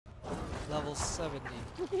level 70.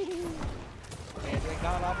 And they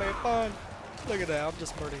got all my fun. Look at that, I'm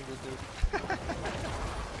just murdering this dude.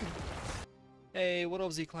 Hey, what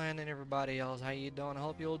up Z-Clan and everybody else, how you doing? I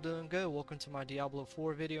hope you're all doing good. Welcome to my Diablo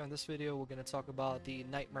 4 video. In this video, we're going to talk about the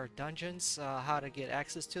Nightmare Dungeons, how to get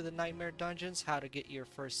access to the Nightmare Dungeons, how to get your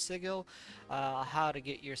first sigil, how to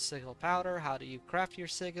get your Sigil Powder, how do you craft your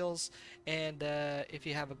sigils, and if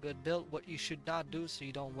you have a good build, what you should not do so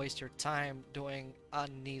you don't waste your time doing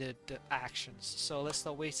unneeded actions. So let's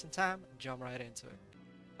not waste time and jump right into it.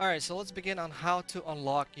 Alright, so let's begin on how to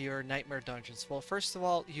unlock your Nightmare Dungeons. Well, first of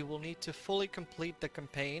all, you will need to fully complete the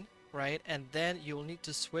campaign, right? And then you will need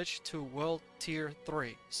to switch to World Tier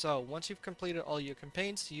 3. So, once you've completed all your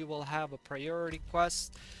campaigns, you will have a priority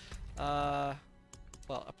quest, a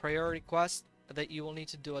priority quest that you will need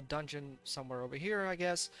to do a dungeon somewhere over here, I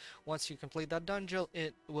guess. Once you complete that dungeon,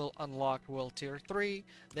 it will unlock World Tier 3.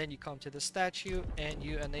 Then you come to the statue and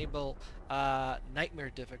you enable Nightmare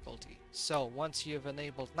difficulty. So once you've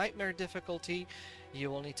enabled Nightmare difficulty, you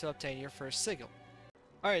will need to obtain your first sigil.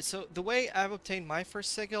 Alright, so the way I've obtained my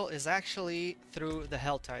first sigil is actually through the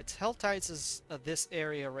Hell Tides. Hell Tides is this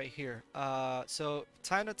area right here. So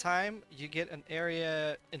time to time, you get an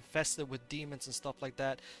area infested with demons and stuff like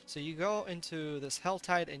that. So you go into this Hell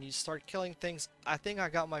Tide and you start killing things. I think I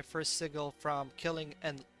got my first sigil from killing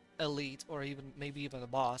an elite or maybe even a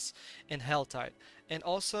boss in Helltide. And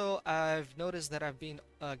also I've noticed that I've been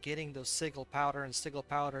getting those Sigil Powder, and Sigil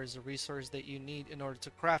Powder is a resource that you need in order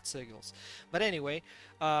to craft sigils. But anyway,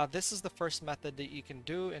 this is the first method that you can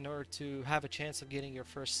do in order to have a chance of getting your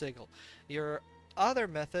first sigil. Your other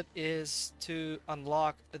method is to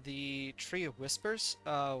unlock the Tree of Whispers.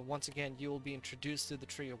 Once again, you will be introduced to the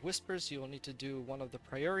Tree of Whispers. You will need to do one of the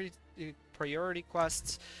priority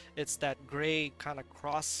quests. It's that gray kind of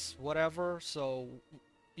cross whatever, so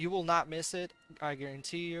you will not miss it, I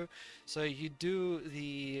guarantee you. So you do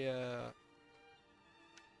the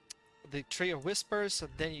Tree of Whispers, and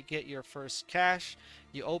then you get your first cache,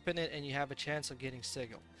 you open it, and you have a chance of getting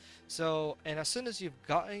sigil. So, and as soon as you've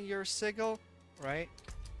gotten your sigil, right,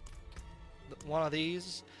 one of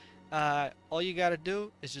these, all you gotta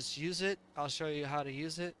do is just use it. I'll show you how to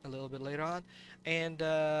use it a little bit later on, and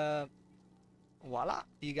voila,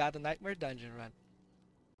 you got the Nightmare Dungeon run.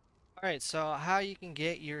 Alright, so how you can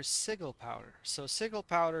get your Sigil Powder. So Sigil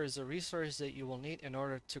Powder is a resource that you will need in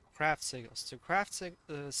order to craft sigils. To craft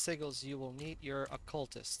sigils, you will need your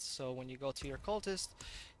occultist. So when you go to your occultist,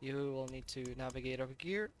 you will need to navigate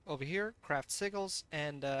over here, craft sigils,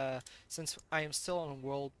 and since I am still on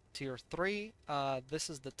World Tier 3, this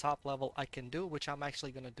is the top level I can do, which I'm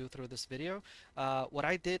actually going to do through this video. What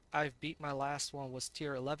I did, I've beat my last one was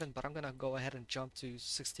Tier 11, but I'm going to go ahead and jump to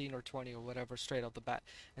 16 or 20 or whatever straight off the bat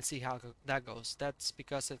and see how that goes. That's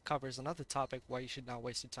because it covers another topic why you should not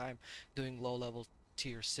waste your time doing low level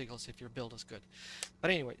tier sigils if your build is good. But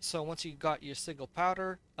anyway, so once you got your Sigil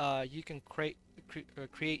Powder, you can create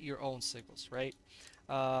your own sigils, right?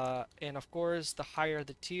 And of course, the higher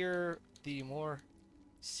the tier, the more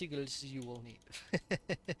sigils you will need.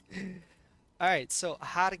 Alright, so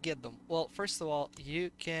how to get them? Well, first of all,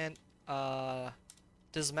 you can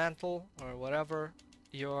dismantle or whatever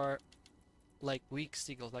your like weak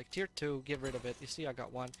sigils, like tier 2, get rid of it. You see I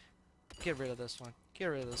got one, get rid of this one, get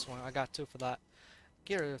rid of this one, I got 2 for that.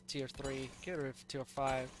 Get rid of tier 3, get rid of tier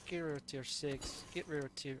 5, get rid of tier 6, get rid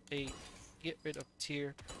of tier 8, get rid of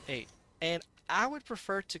tier 8. And I would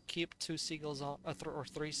prefer to keep 2 sigils on, or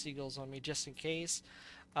 3 sigils on me just in case,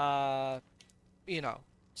 you know,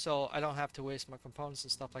 so I don't have to waste my components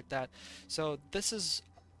and stuff like that. So this is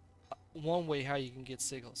one way how you can get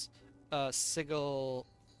sigils, Sigil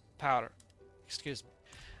Powder, excuse me.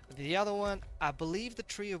 The other one, I believe the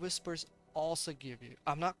Tree of Whispers also give you.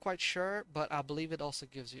 I'm not quite sure, but I believe it also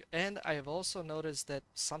gives you. And I have also noticed that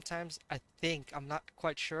sometimes I'm not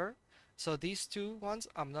quite sure. So these 2 ones,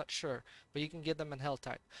 I'm not sure, but you can get them in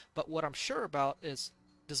Helltide. But what I'm sure about is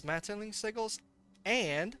dismantling sigils,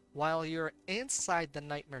 and while you're inside the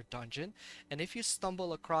Nightmare Dungeon, and if you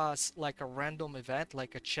stumble across like a random event,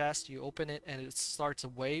 like a chest, you open it and it starts a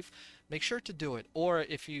wave, make sure to do it. Or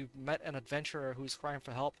if you met an adventurer who's crying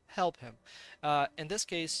for help, help him. In this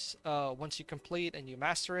case, once you complete and you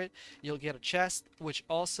master it, you'll get a chest, which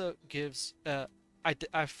also gives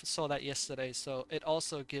I saw that yesterday, so it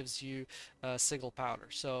also gives you Sigil Powder.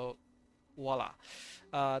 So voila,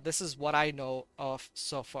 this is what I know of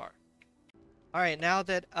so far. Alright, now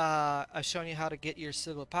that I've shown you how to get your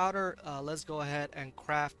Sigil Powder, let's go ahead and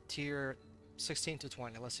craft tier 16 to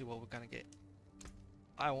 20. Let's see what we're gonna get.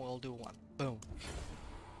 I will do one. Boom.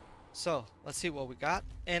 So let's see what we got,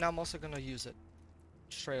 and I'm also gonna use it.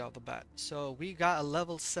 straight off the bat. So we got a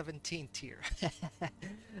level 17 tier.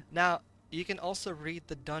 Now you can also read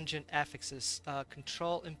the dungeon affixes.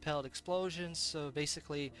 Control impelled explosions. So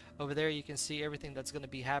basically over there you can see everything that's going to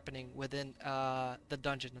be happening within the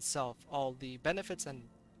dungeon itself, all the benefits and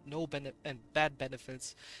bad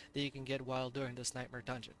benefits that you can get while doing this nightmare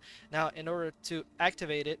dungeon. Now in order to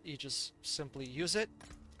activate it, you just simply use it.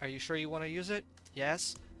 Are you sure you want to use it?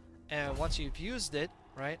 Yes. And once you've used it,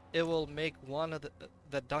 right, it will make one of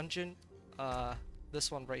the dungeon, this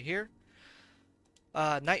one right here,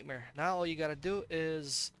 nightmare. Now all you gotta do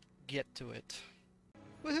is get to it.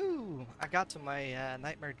 Woohoo! I got to my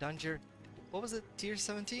nightmare dungeon. What was it? Tier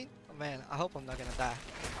 17? Oh man, I hope I'm not gonna die.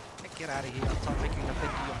 Get out of here! I'm making a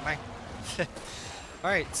video, man.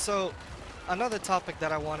 Alright, so another topic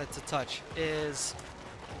that I wanted to touch is,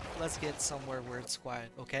 let's get somewhere where it's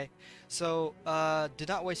quiet, okay? So do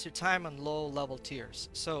not waste your time on low level tiers.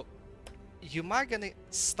 So you might gonna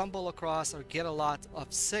stumble across or get a lot of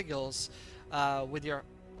sigils with your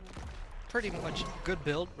pretty much good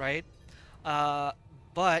build, right?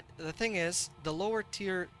 But the thing is, the lower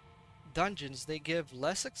tier dungeons, they give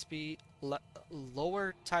less XP,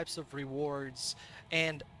 lower types of rewards,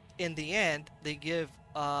 and in the end they give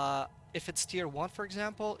if it's tier 1 for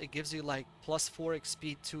example, it gives you like +4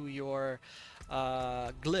 XP to your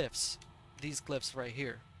glyphs, these glyphs right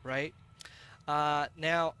here, right?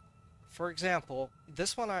 Now for example,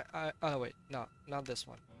 this one oh wait, no, not this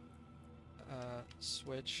one.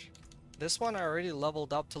 Switch. This one I already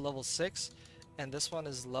leveled up to level 6, and this one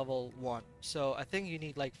is level 1. So I think you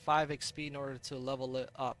need like 5 XP in order to level it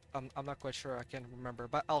up. I'm not quite sure, I can't remember,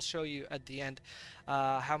 but I'll show you at the end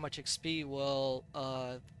how much XP will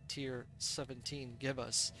tier 17 give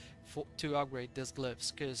us to upgrade these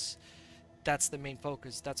glyphs, because that's the main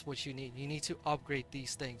focus. That's what you need. You need to upgrade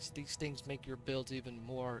these things. These things make your builds even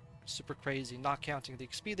more super crazy, not counting the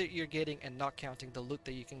XP that you're getting and not counting the loot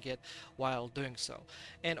that you can get while doing so.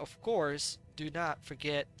 And of course, do not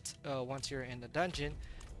forget once you're in the dungeon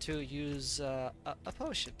to use a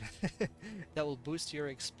potion that will boost your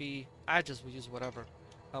XP. I just will use whatever.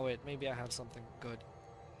 Oh wait, maybe I have something good.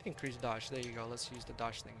 Increase dodge. There you go. Let's use the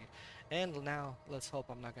dodge thingy. And now let's hope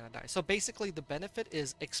I'm not gonna die. So basically the benefit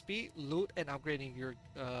is XP, loot, and upgrading your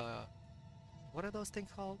what are those things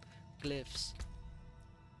called? Glyphs.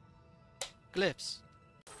 Glyphs.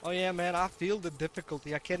 Oh yeah, man, I feel the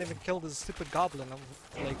difficulty. I can't even kill this stupid goblin.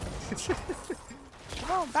 I'm like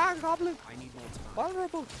come on, die, goblin. I need more time.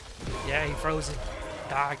 Vulnerable. Yeah, he frozen.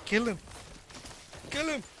 Die, kill him. Kill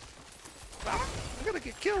him. Ah, I'm gonna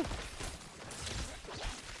get killed.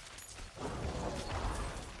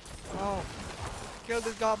 Oh, kill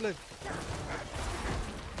this goblin.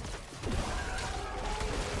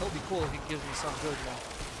 It'll be cool if he gives me some good one.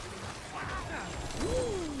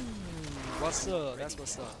 What's up? That's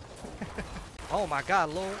what's up. Oh my god,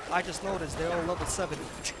 lol. I just noticed they're all level 70.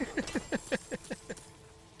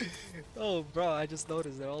 Oh bro, I just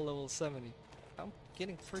noticed they're all level 70. I'm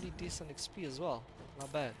getting pretty decent XP as well.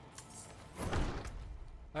 Not bad.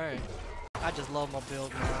 Alright. I just love my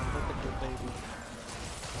build, man. Look at this baby.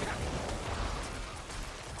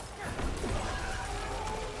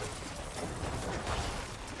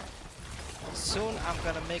 Soon I'm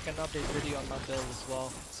gonna make an update video on my build as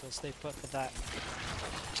well, so stay put for that.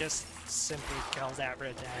 Just simply kills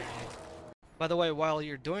everything. By the way, while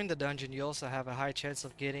you're doing the dungeon, you also have a high chance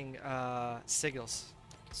of getting sigils.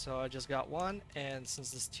 So I just got one, and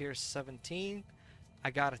since this tier 17,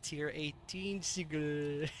 I got a tier 18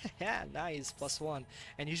 sigil. Yeah, nice, +1.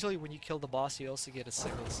 And usually when you kill the boss, you also get a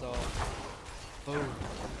sigil, so boom.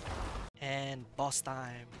 And boss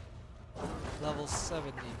time. Level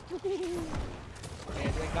 70.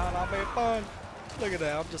 And they got all my fun. Look at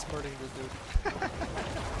that, I'm just murdering this dude.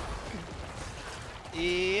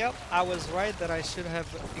 Yep, I was right that I should have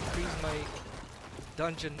increased my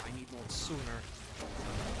dungeon sooner.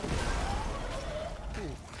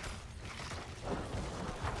 Ooh.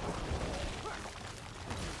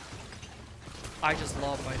 I just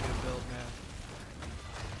love my new build, man.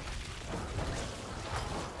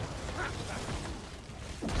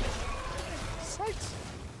 Sights.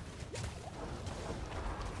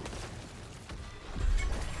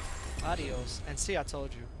 Adios. And see, I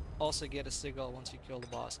told you. Also get a sigil once you kill the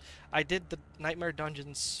boss. I did the nightmare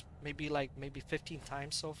dungeons maybe 15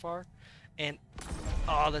 times so far, and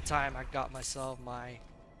all the time I got myself my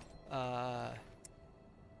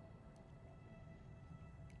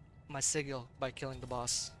my sigil by killing the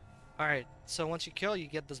boss. Alright, so once you kill, you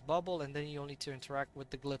get this bubble, and then you'll need to interact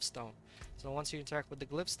with the glyph stone. So once you interact with the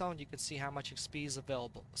glyph stone, you can see how much XP is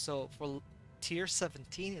available. So for tier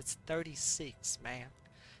 17, it's 36, man.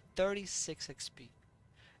 36 XP.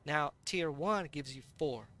 Now, tier 1 gives you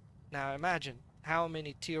 4. Now, imagine how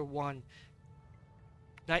many tier 1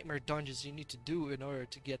 nightmare dungeons you need to do in order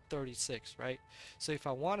to get 36, right? So if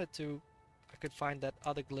I wanted to, I could find that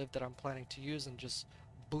other glyph that I'm planning to use and just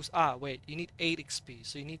boost. Ah, wait, you need 8 XP,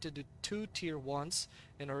 so you need to do 2 tier 1s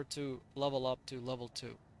in order to level up to level 2.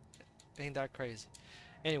 Ain't that crazy?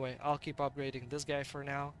 Anyway, I'll keep upgrading this guy for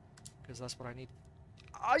now, because that's what I need.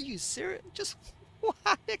 Are you serious? Just 1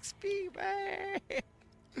 XP, man!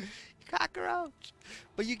 Cockroach!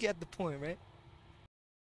 But you get the point, right?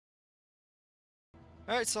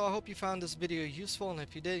 Alright, so I hope you found this video useful, and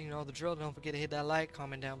if you did, you know the drill. Don't forget to hit that like,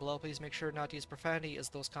 comment down below. Please make sure not to use profanity, as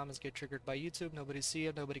those comments get triggered by YouTube. Nobody see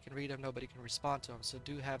it, nobody can read them, nobody can respond to them, so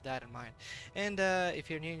do have that in mind. And if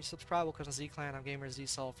you're new and you subscribe, welcome to Z-Clan. I'm Gamer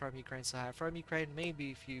Z-Sol from Ukraine, so hi from Ukraine.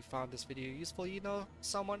 Maybe if you found this video useful, you know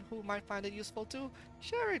someone who might find it useful too,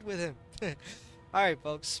 share it with him. Alright,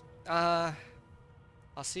 folks. I'll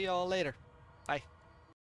see y'all later. Bye.